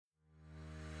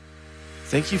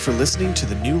Thank you for listening to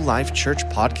the New Life Church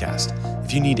podcast.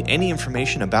 If you need any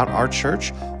information about our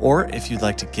church, or if you'd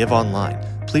like to give online,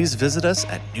 please visit us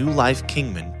at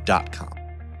newlifekingman.com.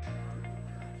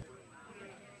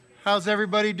 How's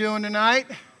everybody doing tonight?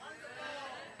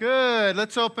 Good.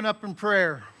 Let's open up in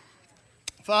prayer.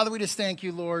 Father, we just thank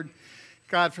you, Lord,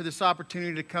 God, for this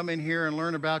opportunity to come in here and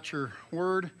learn about your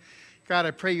word. God,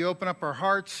 I pray you open up our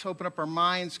hearts, open up our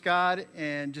minds, God,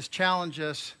 and just challenge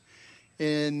us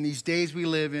in these days we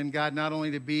live in, God, not only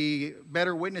to be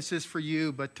better witnesses for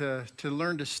you, but to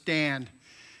learn to stand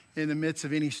in the midst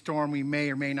of any storm we may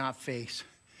or may not face.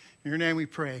 In your name we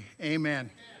pray.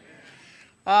 Amen.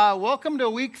 Welcome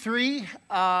to week 3.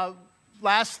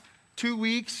 Last 2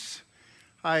 weeks,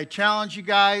 I challenge you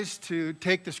guys to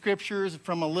take the scriptures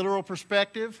from a literal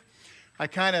perspective. I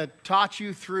kind of taught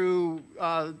you through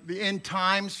the end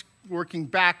times, working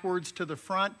backwards to the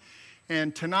front.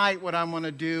 And tonight what I'm going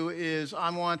to do is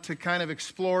I want to kind of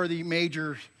explore the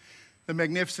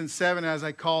Magnificent Seven, as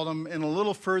I called them, in a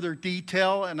little further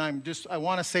detail. And I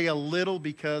want to say a little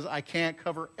because I can't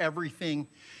cover everything.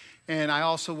 And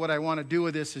what I want to do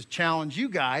with this is challenge you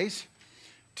guys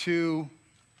to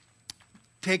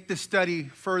take the study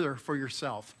further for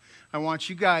yourself. I want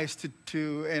you guys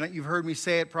to, and you've heard me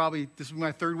say it probably, this is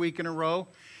my 3rd week in a row,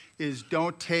 is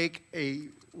don't take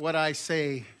what I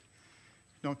say,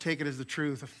 don't take it as the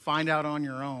truth. Find out on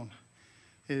your own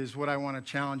is what I want to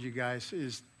challenge you guys,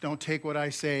 is don't take what I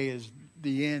say as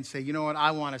the end. Say, you know what,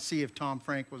 I want to see if Tom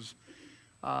Frank was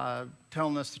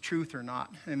telling us the truth or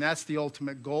not. And that's the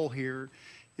ultimate goal here,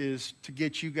 is to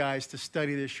get you guys to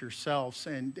study this yourselves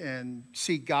and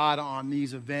seek God on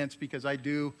these events, because I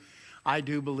do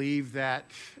believe that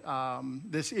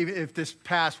if this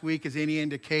past week is any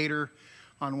indicator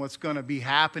on what's going to be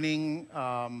happening,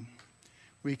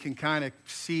 we can kind of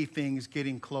see things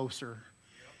getting closer.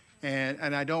 And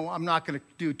I'm not going to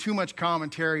do too much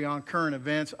commentary on current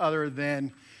events, other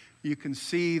than you can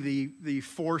see the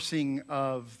forcing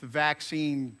of the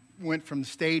vaccine went from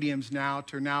stadiums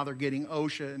now they're getting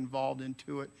OSHA involved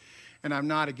into it. And I'm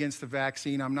not against the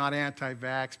vaccine. I'm not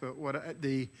anti-vax, but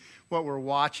what we're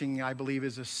watching, I believe,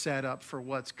 is a setup for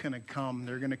what's going to come.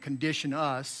 They're going to condition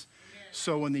us,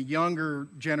 so when the younger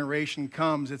generation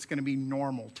comes, it's going to be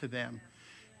normal to them.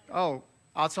 Oh,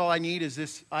 that's all I need is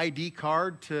this ID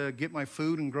card to get my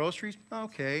food and groceries?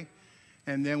 Okay.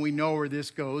 And then we know where this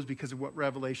goes because of what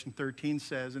Revelation 13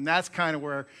 says. And that's kind of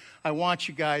where I want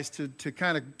you guys to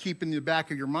kind of keep in the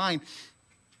back of your mind,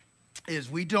 is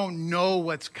we don't know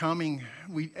what's coming.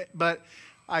 But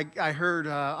I heard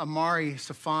Amari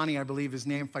Safani, I believe his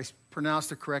name, if I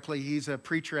pronounced it correctly. He's a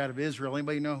preacher out of Israel.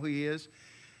 Anybody know who he is?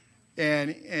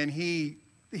 And he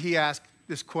asked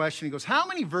this question. He goes, how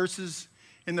many verses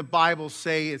in the Bible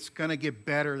say it's going to get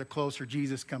better the closer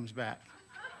Jesus comes back?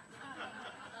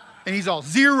 And he's all,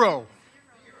 0.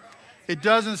 It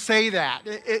doesn't say that.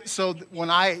 So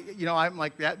when I'm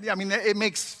like that, I mean,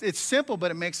 it's simple, but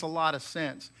it makes a lot of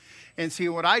sense. And see,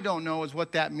 what I don't know is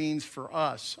what that means for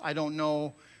us. I don't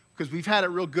know, because we've had it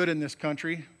real good in this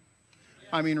country.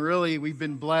 I mean, really, we've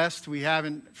been blessed. We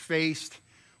haven't faced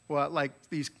for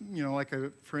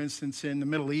instance, in the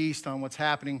Middle East, on what's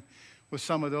happening with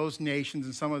some of those nations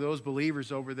and some of those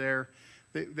believers over there.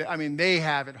 They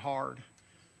have it hard.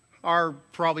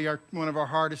 Probably one of our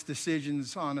hardest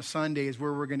decisions on a Sunday is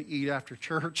where we're going to eat after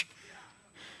church.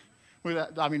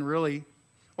 Really.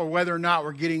 Or whether or not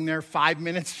we're getting there 5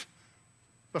 minutes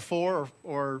before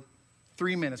or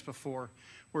 3 minutes before.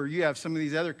 Where you have some of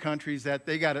these other countries that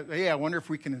I wonder if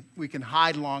we can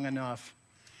hide long enough.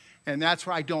 And that's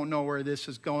where I don't know where this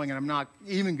is going, and I'm not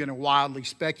even going to wildly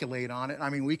speculate on it. I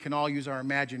mean, we can all use our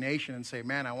imagination and say,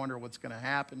 man, I wonder what's going to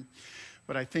happen.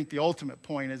 But I think the ultimate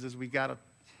point is we got to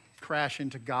crash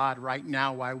into God right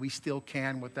now while we still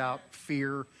can, without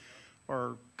fear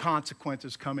or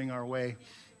consequences coming our way.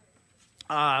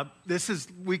 This is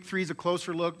week 3 is a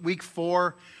closer look. Week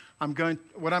 4,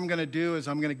 what I'm going to do is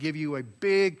I'm going to give you a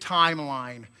big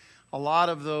timeline. A lot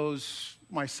of those,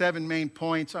 my 7 main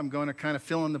points, I'm going to kind of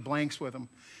fill in the blanks with them.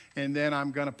 And then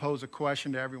I'm going to pose a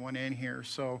question to everyone in here.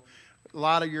 So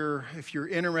if you're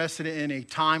interested in a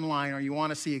timeline, or you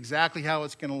want to see exactly how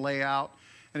it's going to lay out,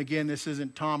 and again, this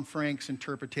isn't Tom Frank's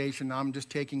interpretation. I'm just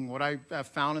taking what I have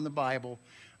found in the Bible.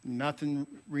 Nothing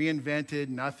reinvented,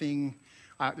 nothing,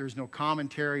 there's no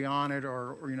commentary on it,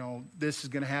 or this is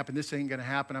going to happen, this ain't going to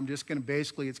happen. I'm just going to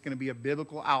it's going to be a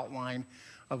biblical outline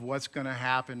of what's going to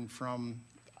happen from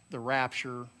the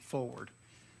rapture forward.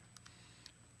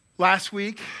 Last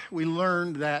week, we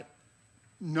learned that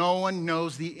no one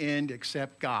knows the end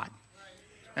except God.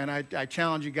 And I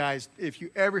challenge you guys, if you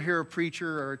ever hear a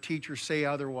preacher or a teacher say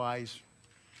otherwise,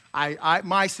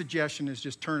 My suggestion is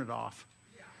just turn it off.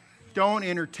 Don't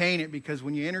entertain it, because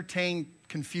when you entertain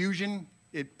confusion,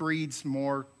 it breeds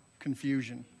more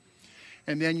confusion.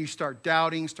 And then you start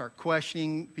doubting, start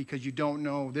questioning, because you don't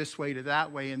know this way to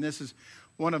that way. And this is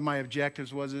one of my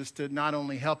objectives is to not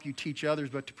only help you teach others,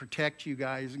 but to protect you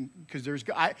guys. Because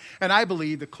I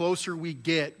believe the closer we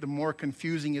get, the more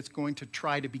confusing it's going to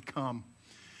try to become.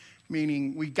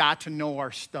 Meaning we got to know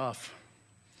our stuff.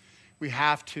 We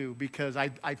have to, because I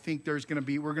think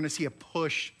we're going to see a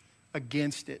push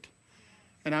against it.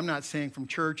 And I'm not saying from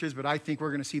churches, but I think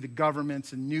we're going to see the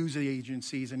governments and news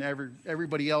agencies and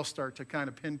everybody else start to kind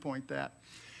of pinpoint that.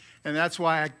 And that's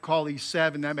why I call these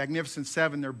seven, that Magnificent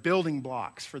Seven, they're building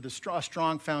blocks for the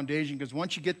strong foundation. Because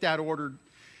once you get that ordered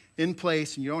in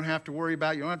place and you don't have to worry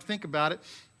about it, you don't have to think about it,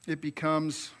 it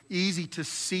becomes easy to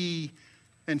see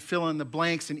and fill in the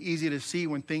blanks, and easy to see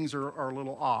when things are a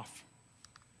little off.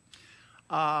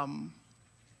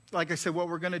 Like I said, what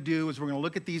we're going to do is we're going to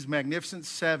look at these Magnificent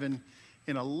Seven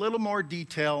in a little more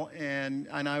detail, and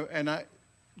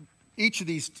each of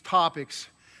these topics,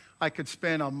 I could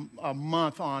spend a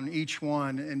month on each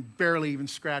one and barely even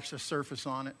scratch the surface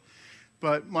on it.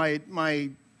 But my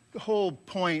whole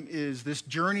point is this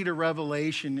journey to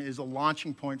Revelation is a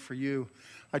launching point for you.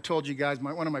 I told you guys,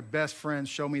 one of my best friends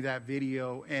showed me that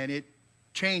video, and it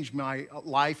changed my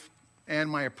life and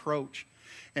my approach.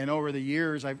 And over the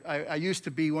years, I used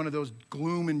to be one of those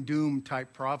gloom and doom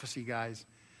type prophecy guys.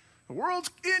 The world's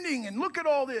ending, and look at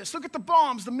all this. Look at the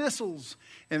bombs, the missiles.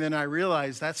 And then I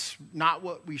realized that's not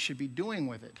what we should be doing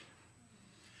with it.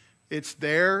 It's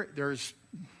there.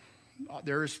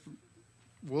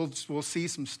 We'll see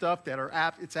some stuff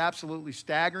that it's absolutely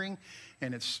staggering,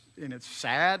 and it's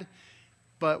sad.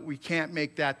 But we can't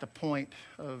make that the point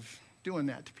of doing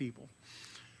that to people.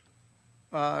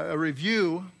 A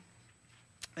review,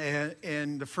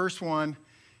 and the first one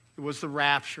was the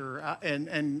rapture.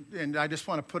 And I just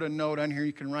want to put a note on here.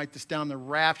 You can write this down. The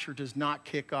rapture does not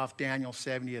kick off Daniel's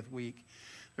 70th week.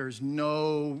 There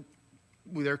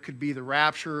could be the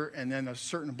rapture and then a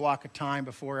certain block of time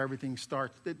before everything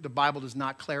starts. The Bible does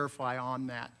not clarify on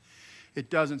that. It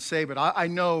doesn't say, but I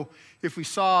know if we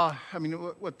saw,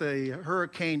 what the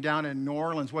hurricane down in New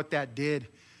Orleans, what that did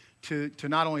to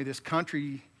not only this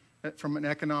country from an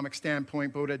economic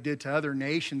standpoint, but what it did to other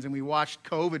nations. And we watched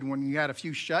COVID when you had a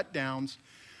few shutdowns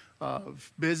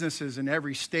of businesses in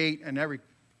every state and every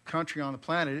country on the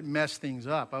planet. It messed things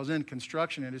up. I was in the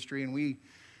construction industry, and we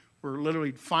were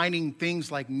literally finding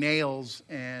things like nails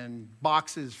and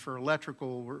boxes for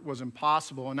electrical was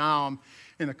impossible. And now I'm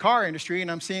in the car industry, and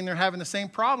I'm seeing they're having the same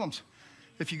problems.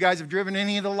 If you guys have driven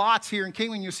any of the lots here in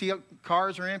Kingman, you'll see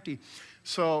cars are empty.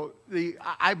 So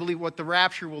I believe what the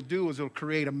rapture will do is it'll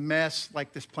create a mess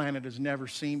like this planet has never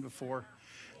seen before.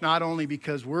 Not only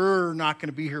because we're not going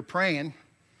to be here praying.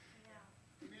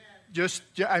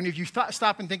 If you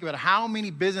stop and think about it, how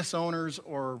many business owners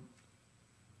or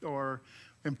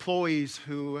employees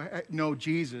who know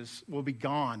Jesus will be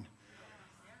gone?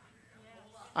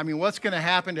 What's going to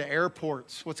happen to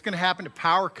airports? What's going to happen to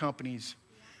power companies?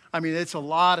 It's a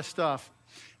lot of stuff.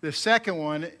 The second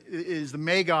one is the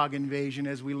Magog invasion,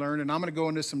 as we learned, and I'm going to go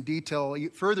into some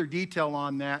further detail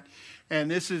on that.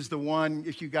 And this is the one,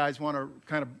 if you guys want to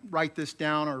kind of write this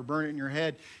down or burn it in your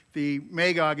head, the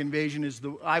Magog invasion is,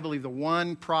 I believe, the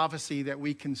one prophecy that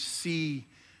we can see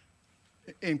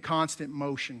in constant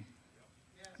motion.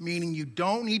 Meaning you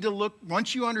don't need to look,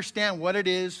 once you understand what it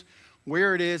is,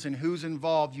 where it is, and who's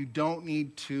involved, you don't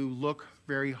need to look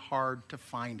very hard to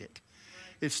find it.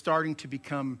 It's starting to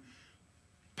become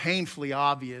painfully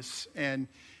obvious. And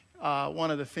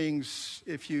one of the things,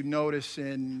 if you notice,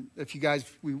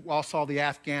 we all saw the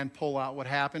Afghan pullout, what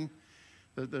happened,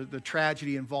 the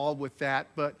tragedy involved with that.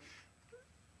 But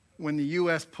when the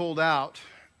U.S. pulled out,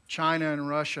 China and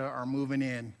Russia are moving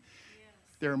in.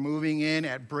 They're moving in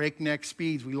at breakneck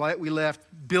speeds. We left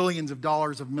billions of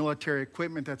dollars of military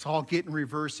equipment that's all getting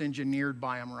reverse engineered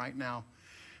by them right now.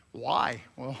 Why?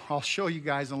 Well, I'll show you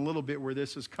guys in a little bit where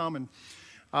this is coming.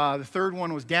 The third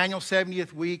one was Daniel's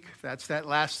 70th week. That's that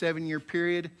last 7-year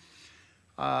period.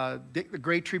 The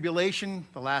Great Tribulation,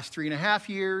 the last 3.5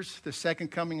 years. The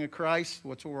second coming of Christ,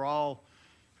 what's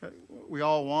we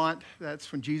all want.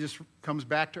 That's when Jesus comes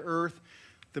back to earth.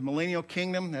 The millennial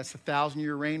kingdom, that's the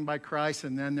 1,000-year reign by Christ,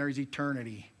 and then there's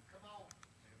eternity.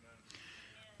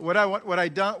 What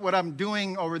I'm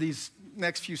doing over these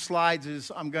next few slides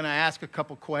is I'm going to ask a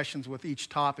couple questions with each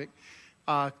topic.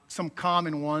 Some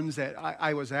common ones that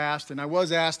I was asked, and I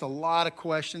was asked a lot of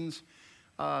questions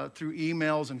through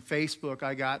emails and Facebook.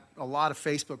 I got a lot of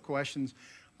Facebook questions.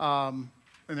 And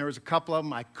And there was a couple of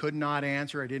them I could not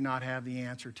answer. I did not have the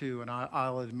answer to, and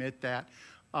I'll admit that.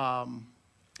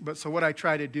 But so what I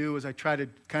try to do is I try to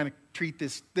kind of treat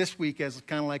this week as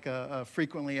kind of like a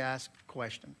frequently asked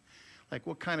question. Like,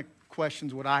 what kind of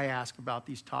questions would I ask about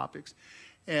these topics?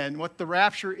 And what the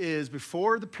rapture is,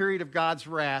 before the period of God's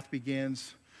wrath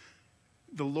begins,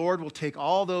 the Lord will take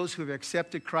all those who have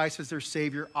accepted Christ as their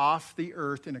Savior off the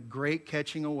earth in a great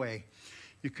catching away.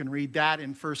 You can read that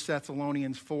in 1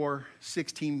 Thessalonians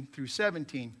 4:16 through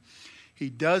 17. He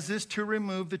does this to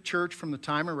remove the church from the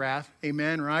time of wrath.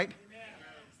 Amen, right?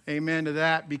 Amen to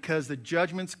that, because the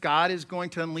judgments God is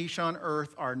going to unleash on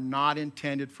earth are not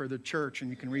intended for the church. And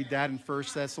you can read that in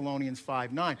 1 Thessalonians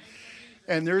 5:9.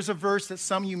 And there's a verse that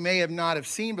some of you may not have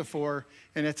seen before,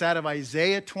 and it's out of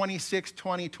Isaiah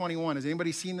 26:20, 21. Has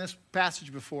anybody seen this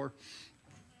passage before?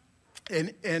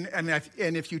 And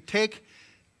if you take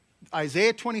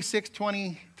Isaiah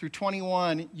 26:20 through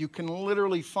 21, you can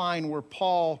literally find where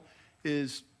Paul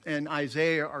is and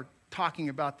Isaiah are talking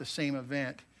about the same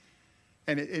event.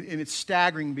 And it's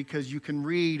staggering because you can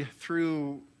read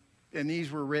through, and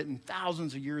these were written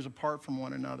thousands of years apart from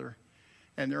one another.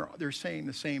 And they're saying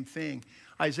the same thing.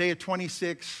 Isaiah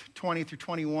 26:20 through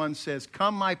 21 says,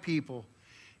 "Come, my people,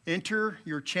 enter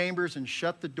your chambers and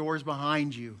shut the doors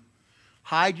behind you.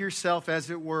 Hide yourself, as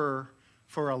it were,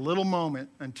 for a little moment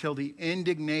until the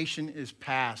indignation is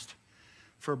past.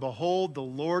 For behold, the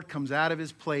Lord comes out of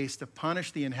his place to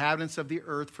punish the inhabitants of the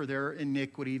earth for their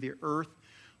iniquity. The earth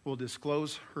will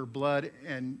disclose her blood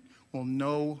and will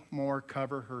no more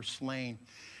cover her slain."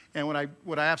 And what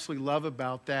I absolutely love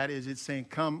about that is it's saying,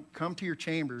 come to your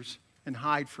chambers and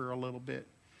hide for a little bit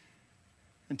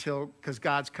because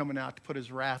God's coming out to put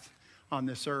his wrath on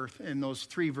this earth. And those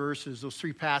three verses, those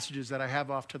three passages that I have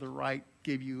off to the right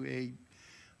give you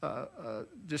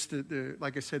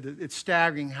like I said, it's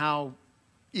staggering how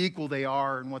equal they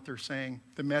are in what they're saying,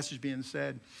 the message being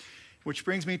said. Which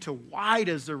brings me to, why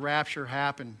does the rapture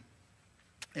happen?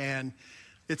 And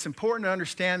it's important to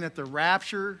understand that the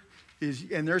rapture is,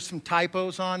 and there's some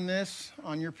typos on this,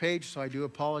 on your page, so I do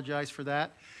apologize for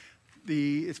that.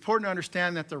 It's important to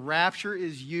understand that the rapture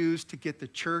is used to get the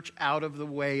church out of the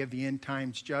way of the end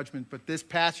times judgment. But this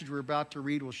passage we're about to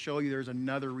read will show you there's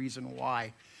another reason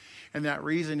why. And that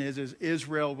reason is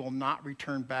Israel will not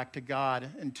return back to God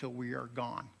until we are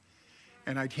gone.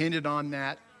 And I hinted on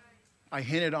that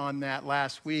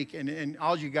last week, and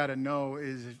all you got to know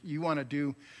is if you want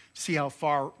to see how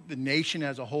far the nation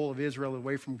as a whole of Israel is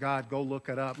away from God, go look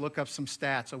it up. Look up some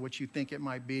stats of what you think it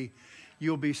might be.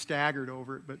 You'll be staggered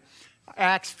over it. But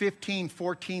Acts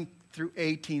 15:14 through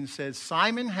 18 says,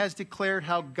 "Simon has declared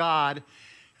how God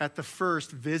at the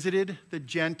first visited the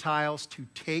Gentiles to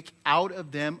take out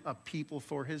of them a people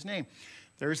for his name."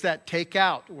 There's that take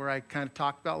out where I kind of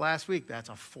talked about last week. That's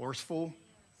a forceful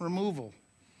removal.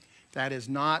 That is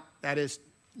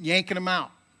yanking them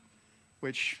out,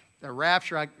 which the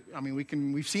rapture, I mean,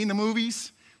 we've seen the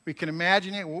movies. We can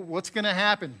imagine it. What's going to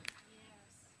happen?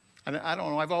 Yes. I don't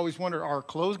know. I've always wondered, are our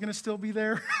clothes going to still be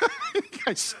there? You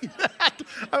guys see that?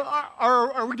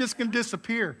 Are we just going to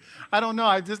disappear? I don't know.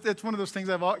 It's one of those things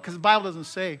because the Bible doesn't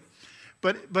say.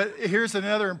 But here's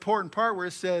another important part where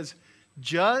it says,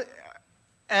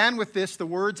 and with this, the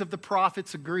words of the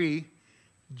prophets agree,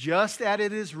 just as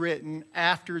it is written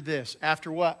after this.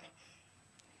 After what?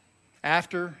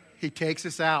 After he takes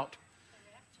us out.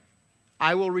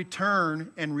 "I will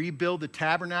return and rebuild the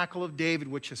tabernacle of David,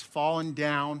 which has fallen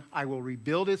down. I will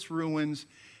rebuild its ruins,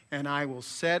 and I will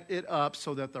set it up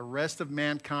so that the rest of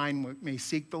mankind may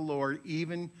seek the Lord,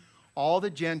 even all the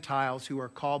Gentiles who are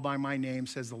called by my name,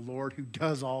 says the Lord who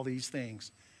does all these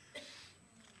things."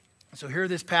 So here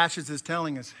this passage is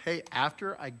telling us, hey,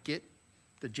 after I get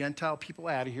the Gentile people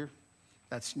out of here,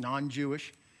 that's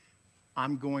non-Jewish,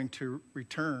 I'm going to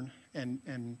return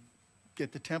and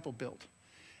get the temple built.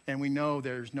 And we know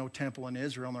there's no temple in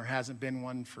Israel, and there hasn't been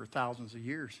one for thousands of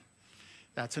years.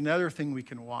 That's another thing we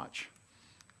can watch.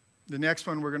 The next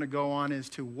one we're going to go on is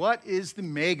to, what is the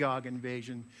Magog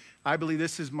invasion? I believe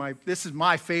this is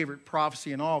my favorite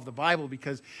prophecy in all of the Bible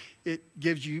because it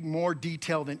gives you more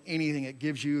detail than anything. It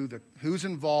gives you who's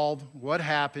involved, what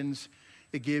happens.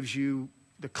 It gives you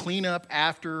the cleanup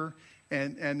after,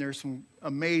 and there's some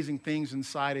amazing things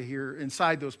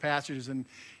inside those passages, and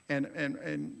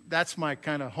that's my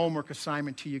kind of homework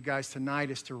assignment to you guys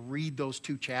tonight is to read those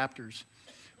two chapters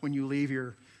when you leave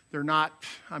here. They're not,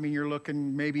 you're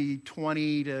looking maybe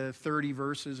 20 to 30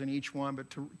 verses in each one, but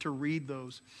to read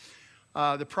those.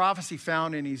 The prophecy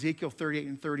found in Ezekiel 38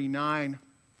 and 39,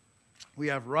 we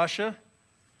have Russia,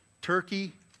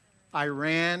 Turkey,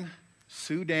 Iran,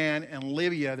 Sudan, and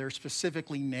Libya. They're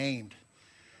specifically named.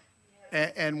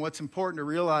 And what's important to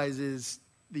realize is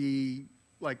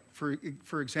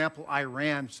for example,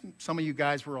 Iran. Some of you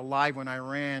guys were alive when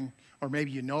Iran, or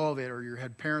maybe you know of it, or you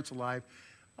had parents alive,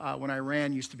 when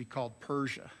Iran used to be called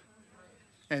Persia.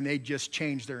 And they just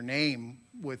changed their name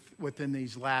within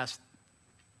these last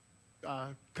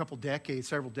several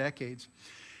decades.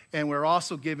 And we're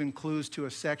also given clues to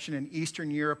a section in Eastern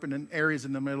Europe and in areas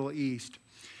in the Middle East.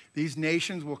 These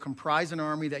nations will comprise an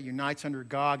army that unites under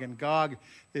Gog. And Gog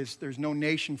there's no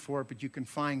nation for it, but you can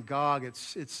find Gog.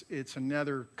 It's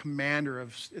another commander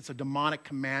it's a demonic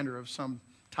commander of some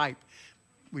type.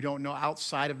 We don't know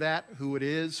outside of that who it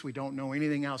is. We don't know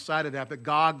anything outside of that, but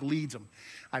Gog leads them.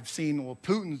 I've seen,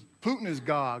 Putin is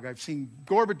Gog. I've seen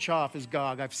Gorbachev is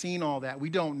Gog. I've seen all that. We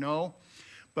don't know.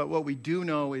 But what we do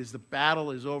know is the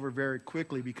battle is over very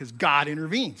quickly because God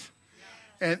intervenes.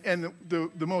 And the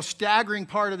most staggering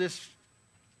part of this,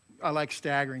 I like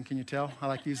staggering, can you tell? I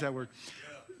like to use that word.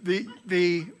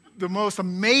 The most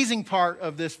amazing part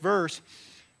of this verse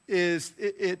is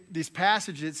this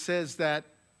passage. It says that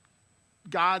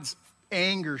God's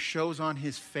anger shows on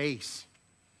his face.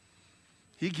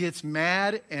 He gets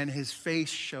mad and his face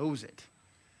shows it.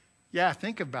 Yeah,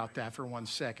 think about that for 1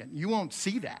 second. You won't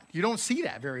see that. You don't see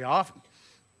that very often.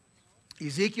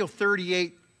 Ezekiel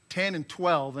 38, 10 and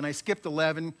 12, and I skipped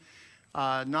 11,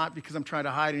 not because I'm trying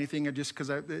to hide anything, just because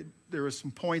there was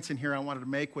some points in here I wanted to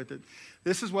make with it.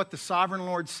 This is what the sovereign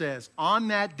Lord says. On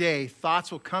that day,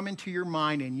 thoughts will come into your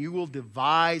mind and you will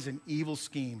devise an evil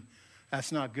scheme.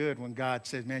 That's not good when God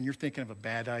says, man, you're thinking of a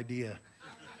bad idea.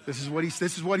 This is what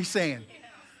he's saying.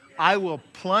 I will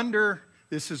plunder.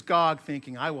 This is Gog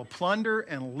thinking, I will plunder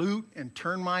and loot and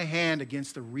turn my hand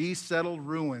against the resettled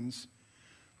ruins.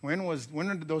 When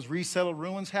did those resettled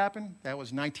ruins happen? That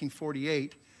was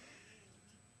 1948.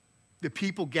 The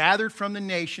people gathered from the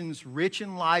nations, rich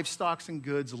in livestock and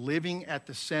goods, living at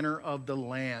the center of the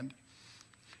land.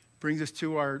 Brings us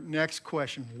to our next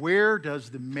question. Where does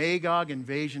the Magog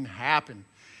invasion happen?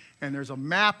 And there's a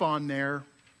map on there.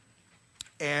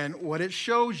 And what it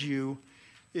shows you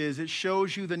is it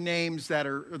shows you the names that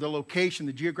are the location,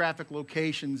 the geographic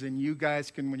locations, and you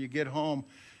guys can, when you get home,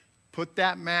 put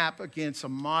that map against a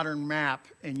modern map,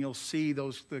 and you'll see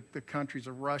the countries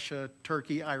of Russia,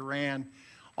 Turkey, Iran,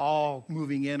 all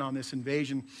moving in on this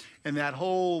invasion. And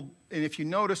and if you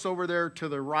notice over there to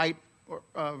the right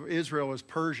of Israel is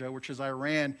Persia, which is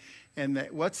Iran, and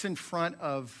what's in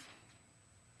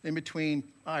between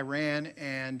Iran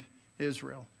and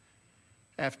Israel?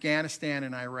 Afghanistan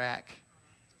and Iraq.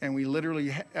 And we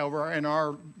literally, in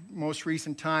our most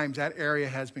recent times, that area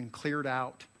has been cleared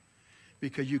out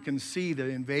because you can see the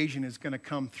invasion is going to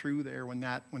come through there when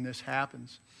this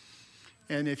happens.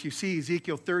 And if you see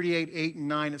Ezekiel 38, 8, and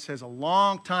 9, it says, a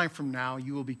long time from now,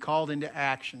 you will be called into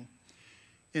action.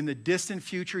 In the distant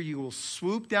future, you will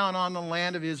swoop down on the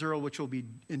land of Israel, which will be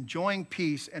enjoying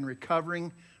peace and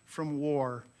recovering from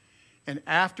war. And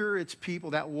after its people,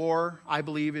 that war, I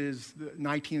believe, is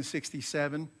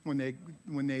 1967 when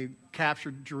they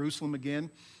captured Jerusalem again.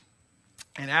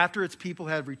 And after its people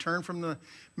had returned from the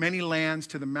many lands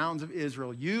to the mountains of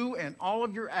Israel, you and all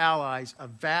of your allies, a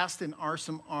vast and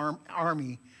awesome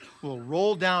army, will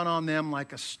roll down on them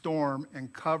like a storm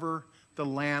and cover the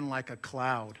land like a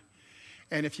cloud.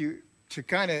 And you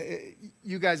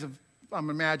guys have, I'm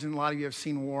imagining a lot of you have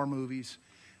seen war movies,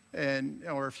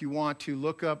 or if you want to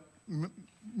look up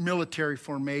military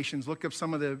formations, look up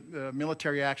some of the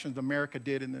military actions America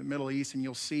did in the Middle East, and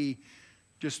you'll see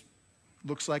just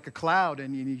looks like a cloud,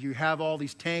 and you have all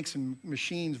these tanks and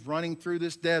machines running through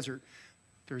this desert.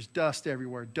 There's dust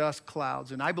everywhere, dust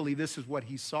clouds, and I believe this is what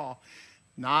he saw.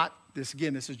 This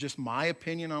is just my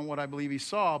opinion on what I believe he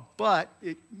saw, but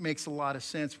it makes a lot of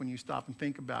sense when you stop and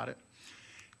think about it.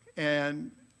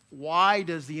 And why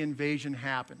does the invasion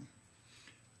happen?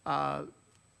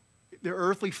 The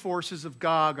earthly forces of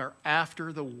Gog are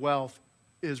after the wealth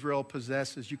Israel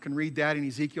possesses. You can read that in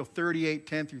Ezekiel 38,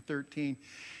 10 through 13.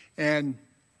 And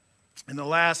in the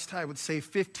last, I would say,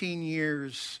 15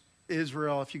 years,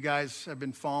 Israel, if you guys have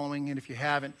been following, and if you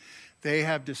haven't, they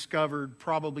have discovered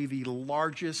probably the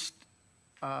largest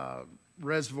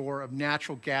reservoir of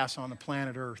natural gas on the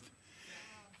planet Earth.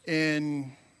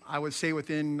 And I would say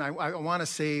I want to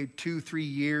say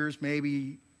 2-3 years,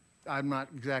 maybe. I'm not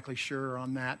exactly sure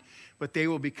on that, but they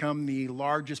will become the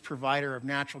largest provider of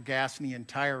natural gas in the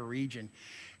entire region.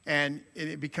 And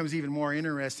it becomes even more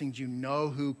interesting. Do you know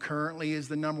who currently is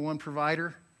the number one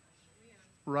provider?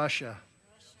 Russia.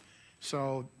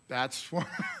 So that's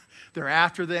they're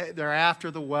after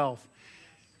the wealth.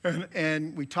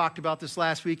 And we talked about this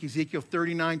last week. Ezekiel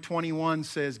 39:21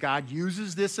 says God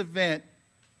uses this event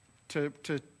to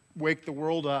wake the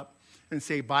world up. and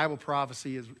say Bible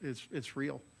prophecy it's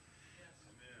real.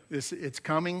 It's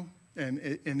coming,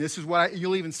 and this is what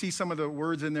you'll even see some of the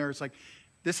words in there. It's like,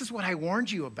 this is what I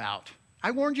warned you about.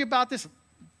 I warned you about this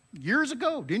years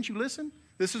ago. Didn't you listen?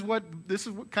 This is what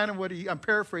I'm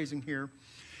paraphrasing here.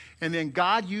 And then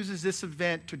God uses this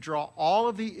event to draw all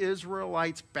of the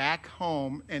Israelites back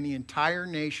home, and the entire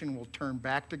nation will turn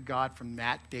back to God from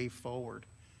that day forward.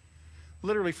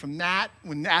 Literally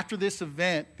after this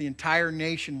event, the entire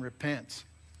nation repents.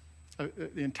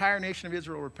 The entire nation of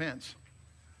Israel repents,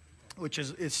 which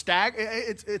is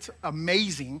it's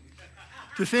amazing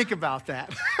to think about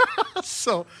that.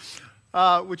 So,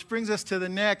 which brings us to the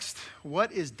next.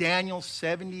 What is Daniel's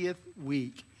 70th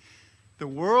week? The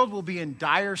world will be in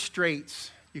dire straits.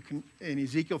 You can in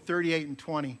Ezekiel 38 and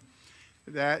 20,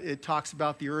 that it talks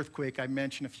about the earthquake I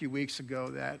mentioned a few weeks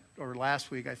ago, or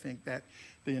last week I think, that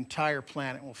the entire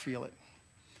planet will feel it.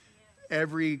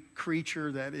 Every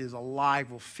creature that is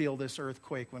alive will feel this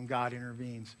earthquake when God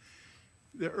intervenes.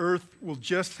 The earth will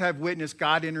just have witnessed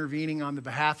God intervening on the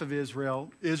behalf of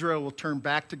Israel. Israel will turn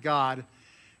back to God,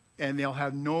 and they'll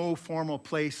have no formal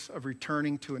place of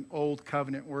returning to an old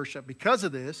covenant worship. Because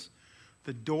of this,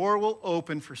 the door will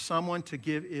open for someone to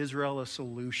give Israel a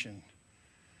solution.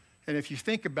 And if you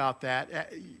think about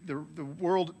that, the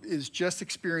world has just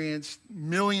experienced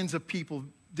millions of people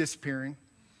disappearing.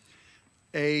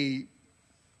 A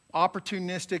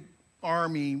opportunistic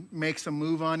army makes a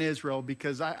move on Israel,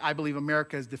 because I believe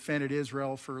America has defended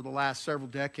Israel for the last several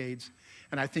decades,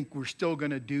 and I think we're still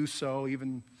going to do so,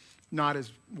 even not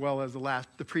as well as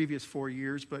the previous 4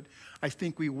 years, but I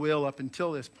think we will up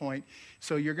until this point.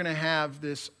 So you're going to have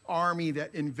this army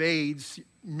that invades,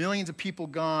 millions of people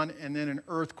gone, and then an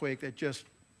earthquake that just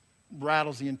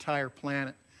rattles the entire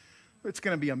planet. It's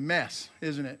going to be a mess,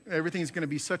 isn't it? Everything's going to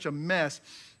be such a mess,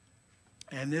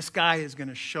 and this guy is going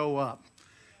to show up.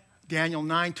 Daniel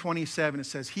 9:27, it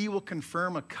says, he will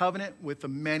confirm a covenant with the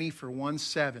many for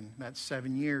 1/7. That's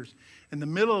 7 years. In the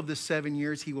middle of the 7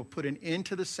 years, he will put an end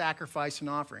to the sacrifice and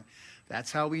offering.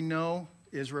 That's how we know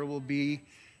Israel will be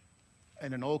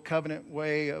in an old covenant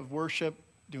way of worship,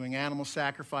 doing animal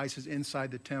sacrifices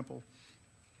inside the temple.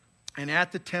 And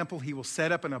at the temple, he will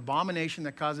set up an abomination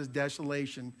that causes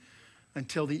desolation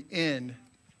until the end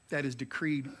that is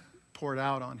decreed poured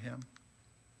out on him.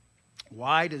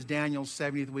 Why does Daniel's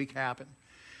 70th week happen?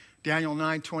 Daniel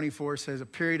 9:24 says, a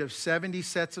period of 70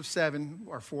 sets of 7,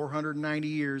 or 490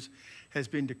 years, has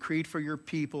been decreed for your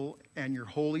people and your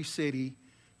holy city,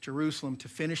 Jerusalem, to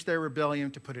finish their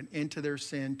rebellion, to put an end to their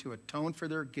sin, to atone for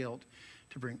their guilt,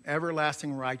 to bring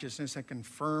everlasting righteousness, and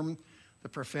confirm the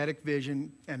prophetic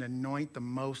vision, and anoint the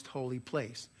most holy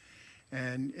place.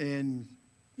 And in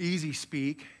easy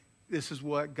speak, this is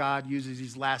what God uses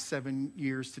these last 7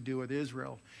 years to do with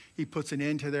Israel. He puts an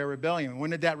end to their rebellion.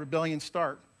 When did that rebellion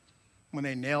start? When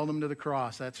they nailed him to the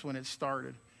cross. That's when it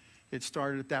started. It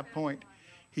started at that point.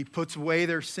 He puts away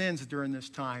their sins during this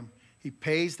time. He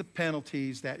pays the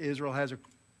penalties that Israel has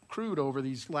accrued over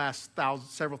these last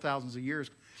several thousands of years.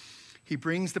 He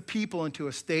brings the people into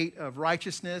a state of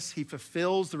righteousness. He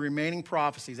fulfills the remaining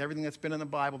prophecies, everything that's been in the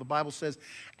Bible. The Bible says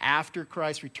after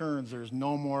Christ returns, there's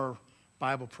no more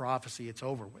Bible prophecy. It's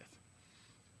over with.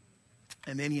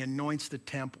 And then he anoints the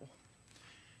temple,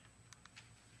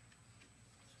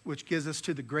 which gives us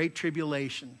to the Great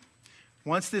Tribulation.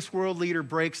 Once this world leader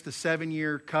breaks the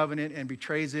 7-year covenant and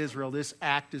betrays Israel, this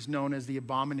act is known as the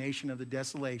abomination of the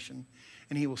desolation.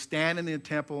 And he will stand in the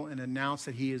temple and announce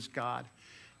that he is God.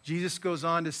 Jesus goes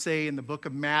on to say in the book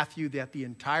of Matthew that the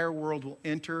entire world will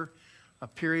enter a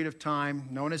period of time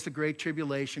known as the Great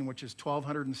Tribulation, which is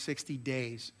 1,260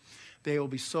 days. They will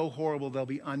be so horrible, they'll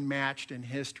be unmatched in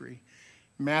history.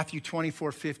 Matthew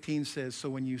 24:15 says, so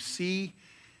when you see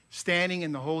standing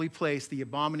in the holy place the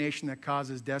abomination that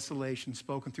causes desolation,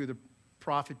 spoken through the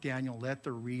prophet Daniel, let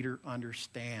the reader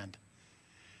understand.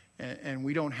 And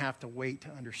we don't have to wait to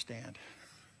understand.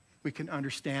 We can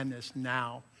understand this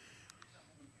now.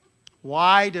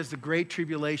 Why does the Great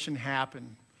Tribulation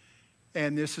happen?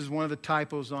 And this is one of the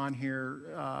typos on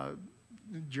here,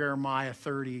 Jeremiah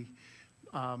 30.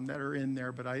 That are in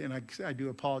there, but I do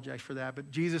apologize for that.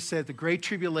 But Jesus said the Great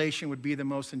Tribulation would be the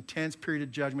most intense period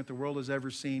of judgment the world has ever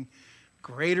seen,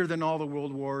 greater than all the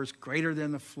world wars, greater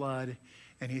than the flood.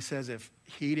 And he says if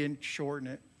he didn't shorten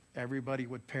it, everybody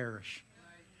would perish.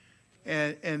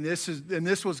 And this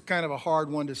was kind of a hard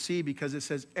one to see, because it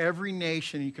says every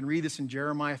nation, you can read this in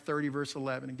Jeremiah 30, verse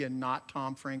 11, again, not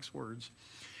Tom Frank's words.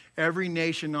 Every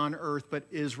nation on earth but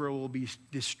Israel will be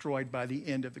destroyed by the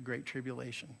end of the Great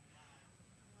Tribulation.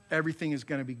 Everything is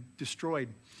going to be destroyed.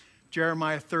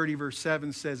 Jeremiah 30, verse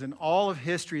 7 says, in all of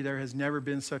history there has never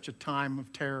been such a time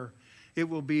of terror It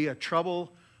will be a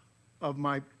trouble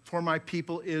for my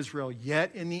people Israel,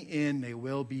 yet in the end they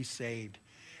will be saved.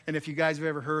 And if you guys have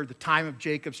ever heard the time of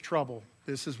Jacob's trouble,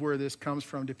 this is where this comes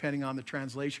from, depending on the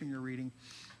translation you're reading.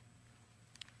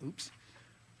 Oops.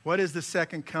 What is the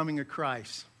second coming of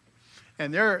Christ?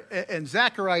 And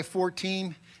Zechariah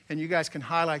 14, and you guys can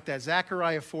highlight that.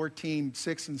 Zechariah 14,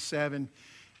 6 and 7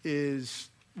 is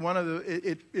one of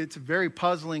it's a very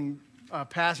puzzling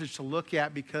passage to look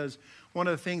at, because one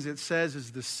of the things it says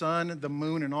is the sun, the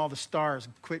moon, and all the stars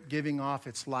quit giving off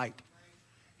its light.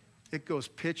 It goes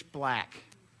pitch black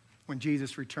when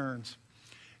Jesus returns.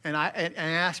 And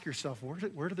ask yourself,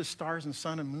 where do the stars and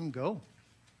sun and moon go?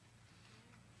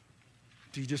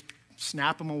 Do you just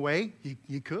snap them away?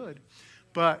 You could.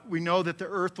 But we know that the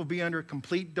earth will be under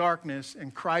complete darkness,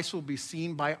 and Christ will be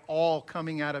seen by all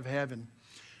coming out of heaven.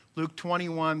 Luke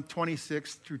 21,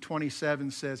 26 through 27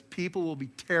 says, people will be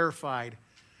terrified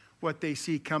what they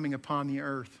see coming upon the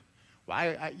earth.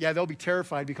 Well, they'll be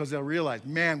terrified because they'll realize,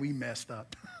 man, we messed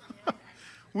up.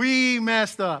 We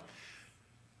messed up.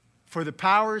 For the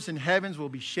powers in heavens will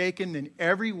be shaken, and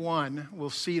everyone will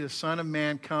see the Son of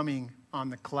Man coming on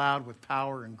the cloud with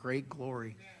power and great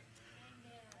glory.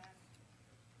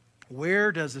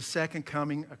 Where does the second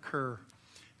coming occur?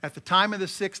 At the time of the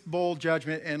sixth bowl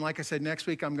judgment, and like I said, next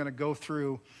week I'm going to go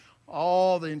through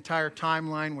all the entire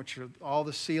timeline, which are all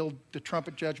the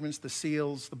trumpet judgments, the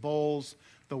seals, the bowls,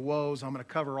 the woes. I'm going to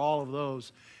cover all of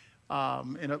those,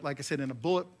 like I said, in a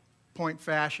bullet point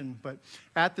fashion. But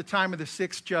at the time of the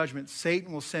sixth judgment,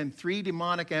 Satan will send 3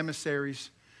 demonic emissaries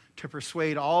to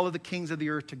persuade all of the kings of the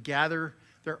earth to gather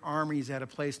their armies at a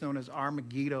place known as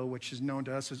Armageddon, which is known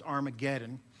to us as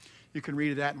Armageddon. You can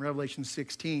read that in Revelation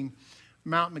 16.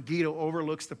 Mount Megiddo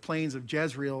overlooks the plains of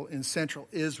Jezreel in central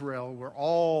Israel, where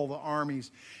all the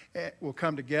armies will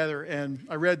come together. And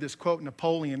I read this quote,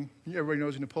 Napoleon. Everybody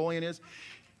knows who Napoleon is.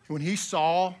 When he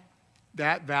saw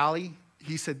that valley,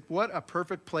 he said, what a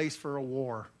perfect place for a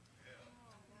war.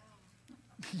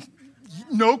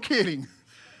 No kidding.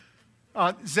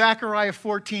 Zechariah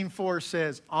 14:4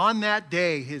 says, on that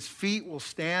day his feet will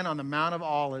stand on the Mount of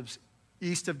Olives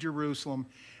east of Jerusalem,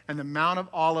 and the Mount of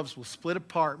Olives will split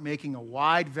apart, making a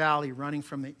wide valley running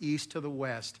from the east to the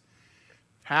west.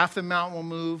 Half the mountain will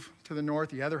move to the north,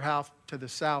 the other half to the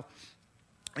south.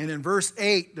 And in verse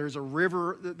 8, there's a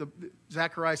river.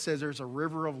 Zechariah says there's a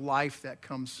river of life that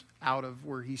comes out of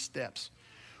where he steps.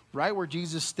 Right where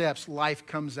Jesus steps, life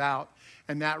comes out.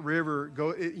 And that river,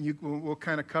 we'll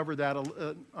kind of cover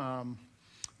that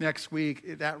next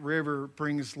week. That river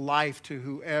brings life to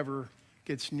whoever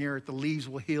gets near it. The leaves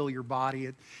will heal your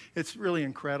body. It's really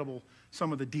incredible,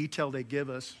 some of the detail they give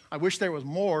us. I wish there was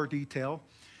more detail,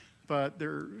 but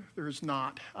there's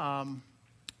not.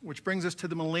 Which brings us to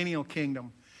the millennial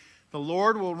kingdom. The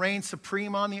Lord will reign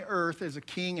supreme on the earth as a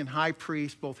king and high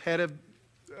priest, both head of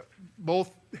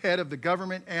the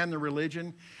government and the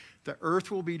religion. The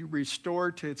earth will be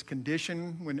restored to its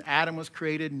condition when Adam was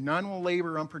created. None will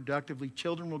labor unproductively.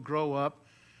 Children will grow up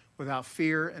without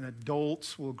fear, and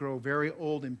adults will grow very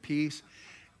old in peace.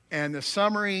 And the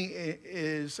summary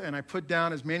is, and I put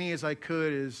down as many as I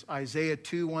could, is Isaiah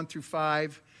 2, 1 through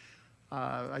 5,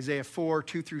 Isaiah 4,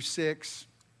 2 through 6,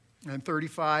 and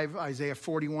 35, Isaiah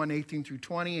 41, 18 through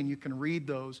 20, and you can read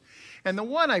those. And the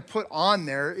one I put on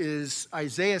there is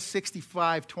Isaiah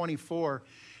 65, 24.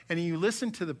 And you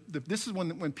listen to this is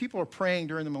when people are praying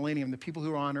during the millennium, the people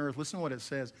who are on earth, listen to what it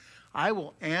says. I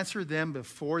will answer them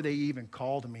before they even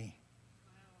call to me.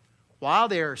 While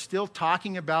they are still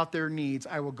talking about their needs,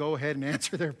 I will go ahead and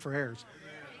answer their prayers.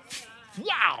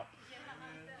 Wow.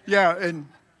 Yeah, and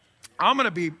I'm going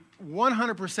to be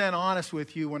 100% honest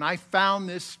with you. When I found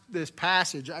this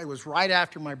passage, I was right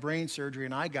after my brain surgery,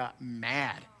 and I got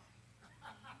mad.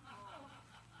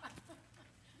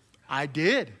 I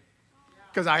did.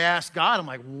 Because I asked God, I'm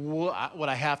like, would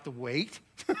I have to wait?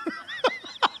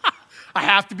 I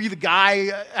have to be the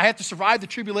guy, I have to survive the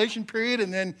tribulation period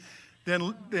and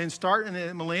then start in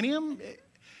the millennium?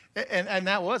 And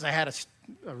that was, I had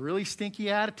a really stinky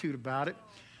attitude about it.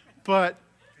 But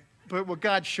what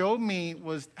God showed me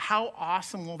was how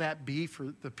awesome will that be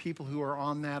for the people who are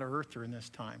on that earth during this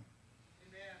time.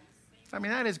 I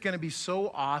mean, that is going to be so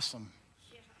awesome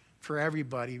for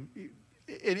everybody.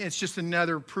 It's just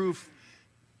another proof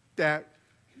that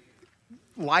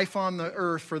life on the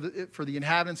earth for the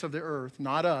inhabitants of the earth,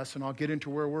 not us, and I'll get into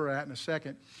where we're at in a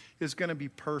second, is going to be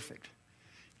perfect.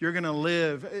 You're going to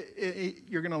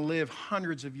live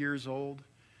hundreds of years old.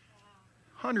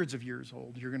 Hundreds of years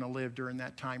old you're going to live during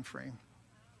that time frame.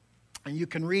 And you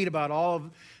can read about all of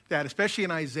that, especially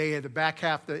in Isaiah, the back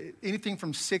half, anything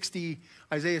from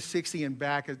Isaiah 60 and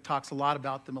back, it talks a lot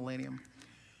about the millennium.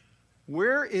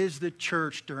 Where is the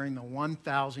church during the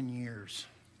 1,000 years?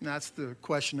 And that's the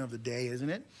question of the day, isn't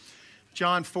it?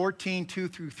 John 14, 2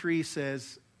 through 3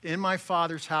 says, in my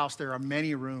Father's house there are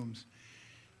many rooms.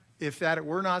 If that it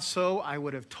were not so, I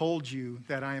would have told you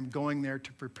that I am going there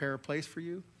to prepare a place for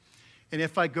you. And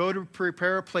if I go to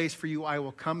prepare a place for you, I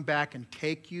will come back and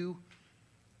take you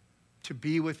to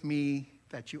be with me,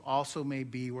 that you also may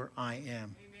be where I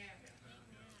am. Amen.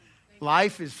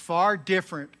 Life is far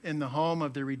different in the home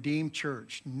of the redeemed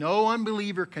church. No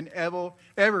unbeliever can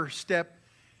ever step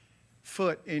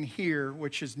foot in here,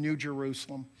 which is New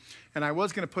Jerusalem. And I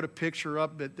was going to put a picture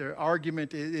up, but the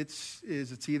argument is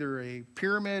it's either a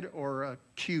pyramid or a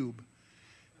cube.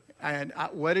 And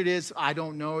what it is, I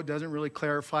don't know. It doesn't really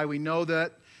clarify. We know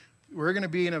that we're going to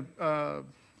be in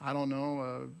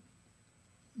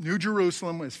New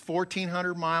Jerusalem is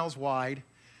 1,400 miles wide,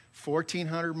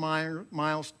 1,400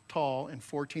 miles tall, and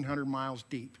 1,400 miles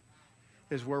deep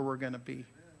is where we're going to be.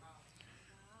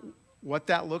 What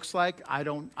that looks like, I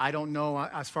don't know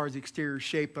as far as the exterior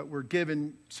shape, but we're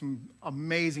given some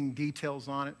amazing details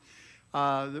on it.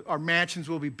 Our mansions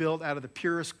will be built out of the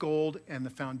purest gold, and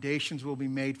the foundations will be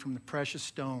made from the precious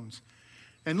stones.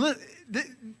 And look,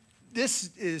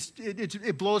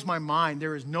 it blows my mind.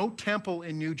 There is no temple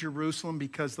in New Jerusalem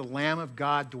because the Lamb of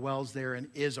God dwells there and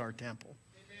is our temple.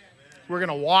 Amen. We're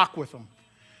going to walk with him.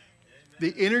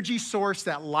 The energy source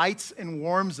that lights and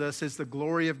warms us is the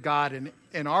glory of God,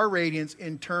 and our radiance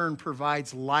in turn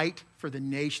provides light for the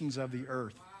nations of the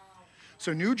earth.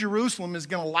 So New Jerusalem is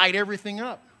going to light everything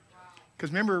up. Because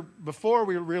remember, before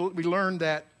we learned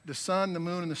that the sun, the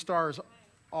moon, and the stars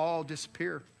all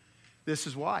disappear. This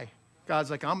is why.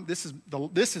 God's like, this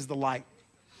is the light.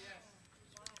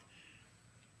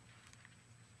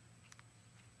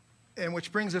 And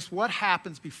which brings us, what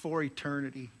happens before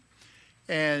eternity?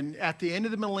 And at the end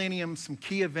of the millennium, some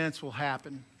key events will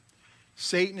happen.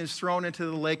 Satan is thrown into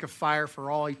the lake of fire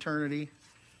for all eternity.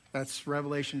 That's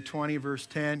Revelation 20, verse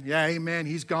 10. Yeah, amen.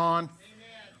 He's gone.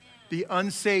 The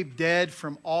unsaved dead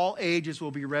from all ages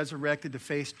will be resurrected to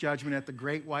face judgment at the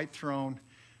great white throne.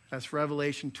 That's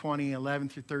Revelation 20, 11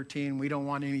 through 13. We don't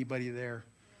want anybody there.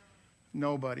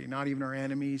 Nobody, not even our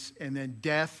enemies. And then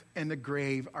death and the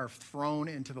grave are thrown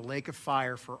into the lake of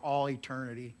fire for all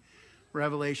eternity.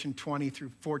 Revelation 20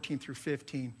 through 14 through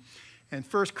 15. And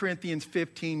 1 Corinthians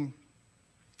 15,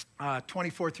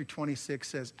 24 through 26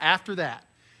 says, after that,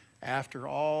 after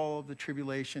all of the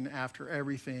tribulation, after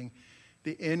everything,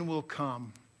 the end will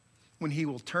come when he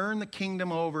will turn the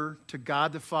kingdom over to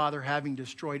God the Father, having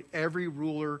destroyed every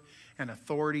ruler and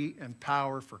authority and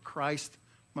power, for Christ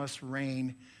must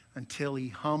reign until he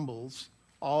humbles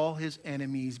all his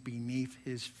enemies beneath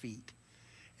his feet.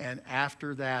 And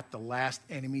after that, the last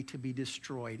enemy to be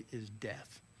destroyed is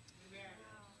death. Amen.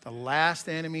 The last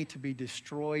enemy to be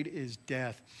destroyed is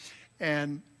death.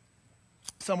 And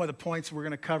some of the points we're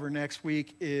going to cover next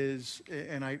week is,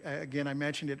 and I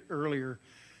mentioned it earlier,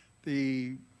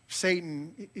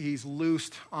 Satan, he's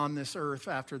loosed on this earth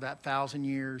after that 1,000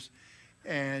 years,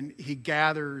 and he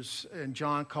gathers, and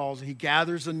John calls, he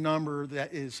gathers a number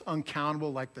that is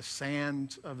uncountable like the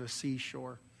sands of the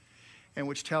seashore, and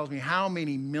which tells me how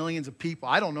many millions of people.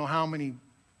 I don't know how many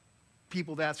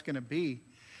people that's going to be,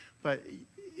 but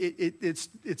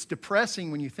it's depressing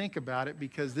when you think about it,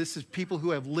 because this is people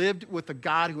who have lived with a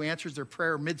God who answers their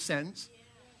prayer mid-sentence,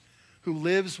 who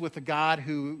lives with a God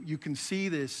who you can see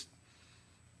this,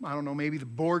 I don't know, maybe the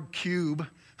Borg cube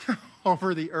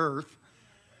over the earth,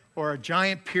 or a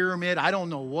giant pyramid. I don't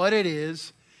know what it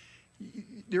is.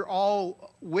 They're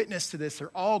all witness to this.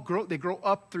 They grow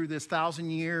up through this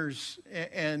 1,000 years,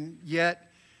 and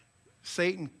yet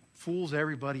Satan fools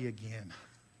everybody again.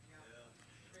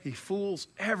 He fools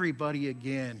everybody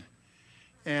again.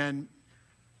 And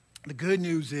the good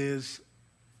news is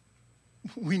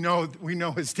we know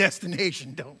his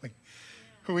destination, don't we?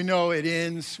 We know it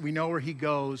ends. We know where he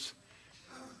goes.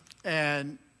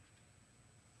 And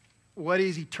what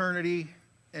is eternity?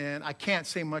 And I can't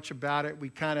say much about it. We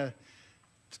kind of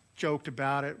joked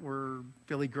about it, where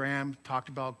Billy Graham talked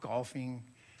about golfing.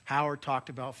 Howard talked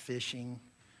about fishing.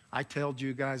 I told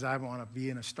you guys I want to be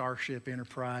in a Starship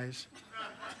Enterprise.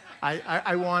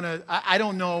 I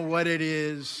don't know what it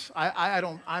is.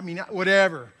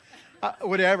 Whatever.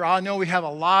 Whatever. I know we have a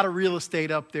lot of real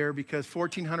estate up there, because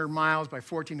 1,400 miles by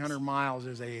 1,400 miles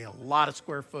is a lot of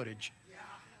square footage.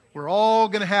 We're all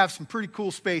going to have some pretty cool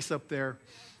space up there.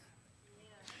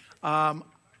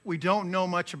 We don't know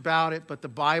much about it, but the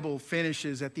Bible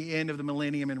finishes at the end of the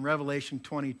millennium in Revelation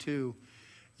 22.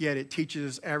 yet it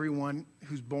teaches everyone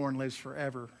who's born lives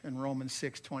forever in Romans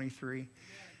 6:23.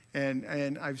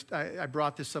 And I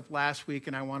brought this up last week,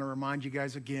 and I want to remind you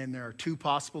guys again, there are two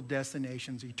possible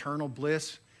destinations: eternal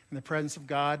bliss in the presence of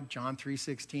God, John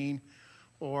 3:16,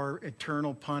 or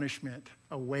eternal punishment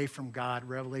away from God,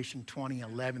 Revelation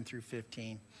 20:11 through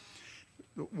 15.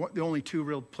 The only two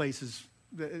real places,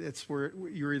 it's where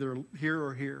you're either here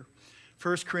or here.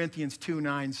 1 Corinthians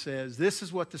 2:9 says, "This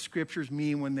is what the scriptures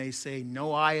mean when they say,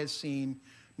 no eye has seen,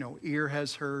 no ear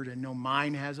has heard, and no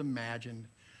mind has imagined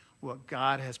what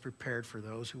God has prepared for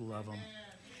those who love him."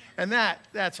 And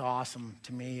that's awesome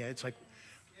to me. It's like,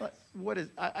 what is,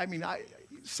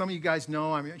 some of you guys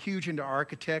know I'm huge into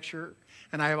architecture,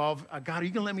 and I have God, are you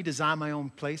going to let me design my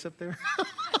own place up there?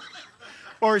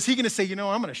 Or is he going to say, I'm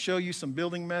going to show you some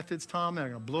building methods, Tom, that are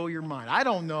going to blow your mind? I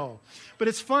don't know. But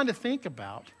it's fun to think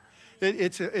about.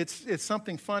 It's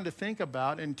something fun to think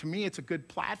about, and to me, it's a good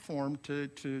platform to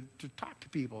talk to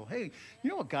people. Hey, you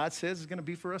know what God says is going to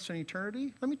be for us in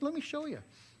eternity? Let me show you.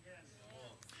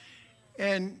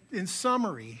 And in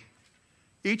summary,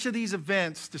 each of these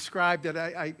events described that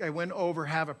I went over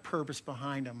have a purpose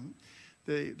behind them.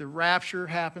 The rapture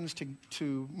happens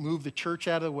to move the church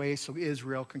out of the way so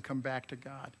Israel can come back to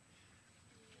God.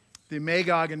 The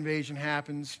Magog invasion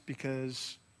happens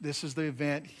because this is the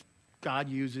event God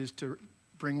uses to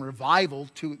bring revival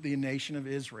to the nation of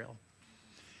Israel.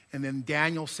 And then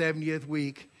Daniel's 70th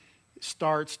week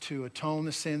starts to atone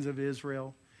the sins of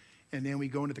Israel. And then we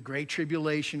go into the Great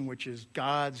Tribulation, which is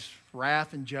God's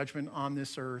wrath and judgment on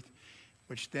this earth,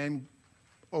 which then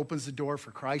opens the door for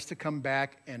Christ to come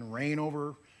back and reign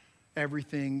over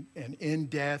everything, and in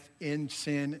death, in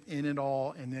sin, in it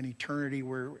all, and then eternity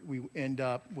where we end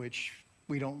up, which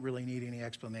we don't really need any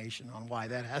explanation on why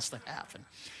that has to happen.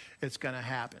 It's going to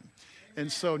happen.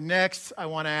 And so next, I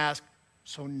want to ask,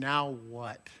 so now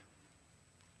what?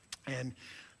 And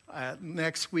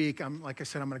next week, like I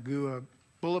said, I'm going to do a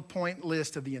bullet point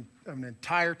list of an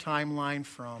entire timeline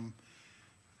from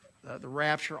the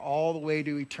rapture all the way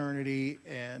to eternity.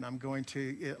 And I'm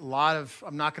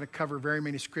not going to cover very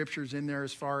many scriptures in there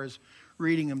as far as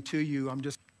reading them to you. I'm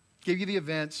just give you the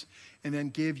events and then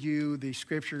give you the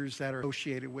scriptures that are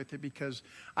associated with it, because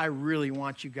I really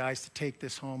want you guys to take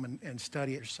this home and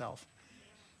study it yourself.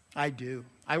 I do.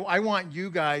 I want you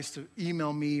guys to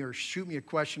email me or shoot me a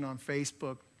question on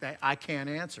Facebook that I can't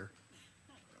answer.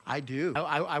 I do.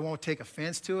 I won't take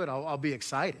offense to it. I'll be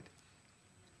excited.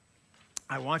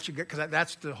 I want you, because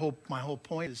that's my whole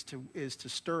point is to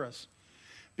stir us.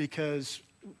 Because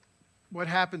what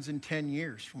happens in 10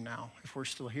 years from now if we're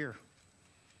still here?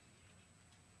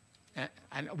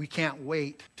 And we can't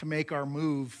wait to make our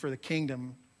move for the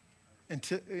kingdom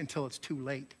until it's too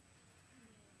late.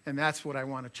 And that's what I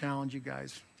want to challenge you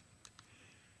guys.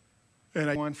 And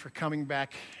I want for coming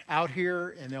back out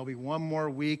here, and there'll be one more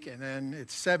week, and then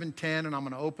it's 7:10, and I'm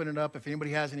going to open it up. If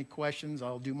anybody has any questions,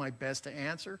 I'll do my best to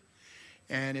answer.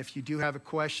 And if you do have a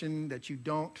question that you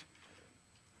don't,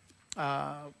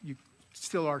 you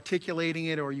still articulating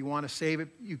it, or you want to save it,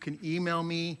 you can email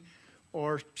me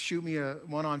or shoot me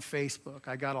one on Facebook.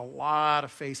 I got a lot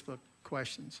of Facebook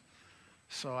questions,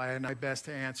 so I did my best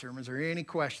to answer them. Is there any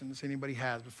questions anybody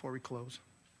has before we close?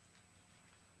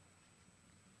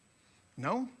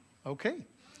 No? Okay.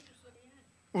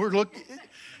 We're looking.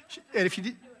 And if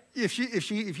you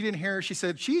didn't hear her, she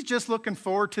said she's just looking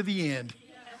forward to the end.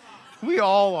 We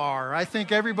all are. I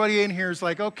think everybody in here is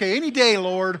like, okay, any day,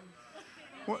 Lord.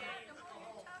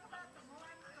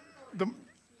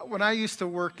 When I used to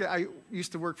work for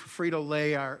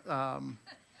Frito-Lay. Our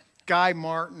Guy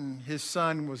Martin, his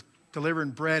son, was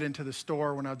delivering bread into the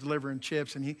store when I was delivering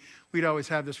chips, and we'd always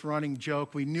have this running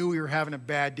joke. We knew we were having a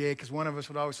bad day because one of us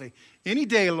would always say, "Any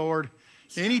day, Lord,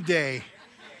 any day."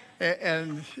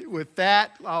 And with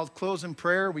that, I'll close in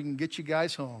prayer. We can get you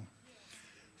guys home.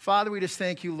 Father, we just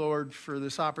thank you, Lord, for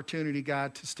this opportunity,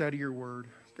 God, to study your word.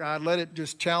 God, let it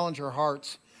just challenge our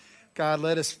hearts. God,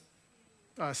 let us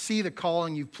see the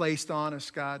calling you've placed on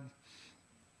us, God.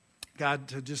 God,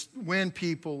 to just win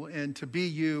people and to be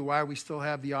you while we still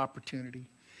have the opportunity.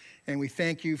 And we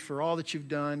thank you for all that you've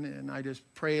done. And I just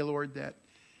pray, Lord, that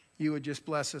you would just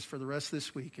bless us for the rest of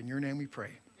this week. In your name we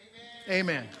pray.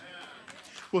 Amen. Amen.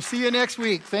 We'll see you next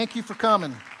week. Thank you for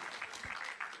coming.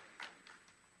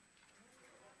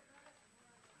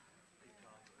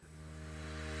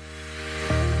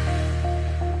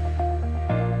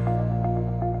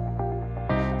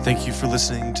 Thank you for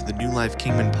listening to the New Life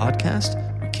Kingman podcast.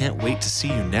 We can't wait to see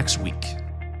you next week.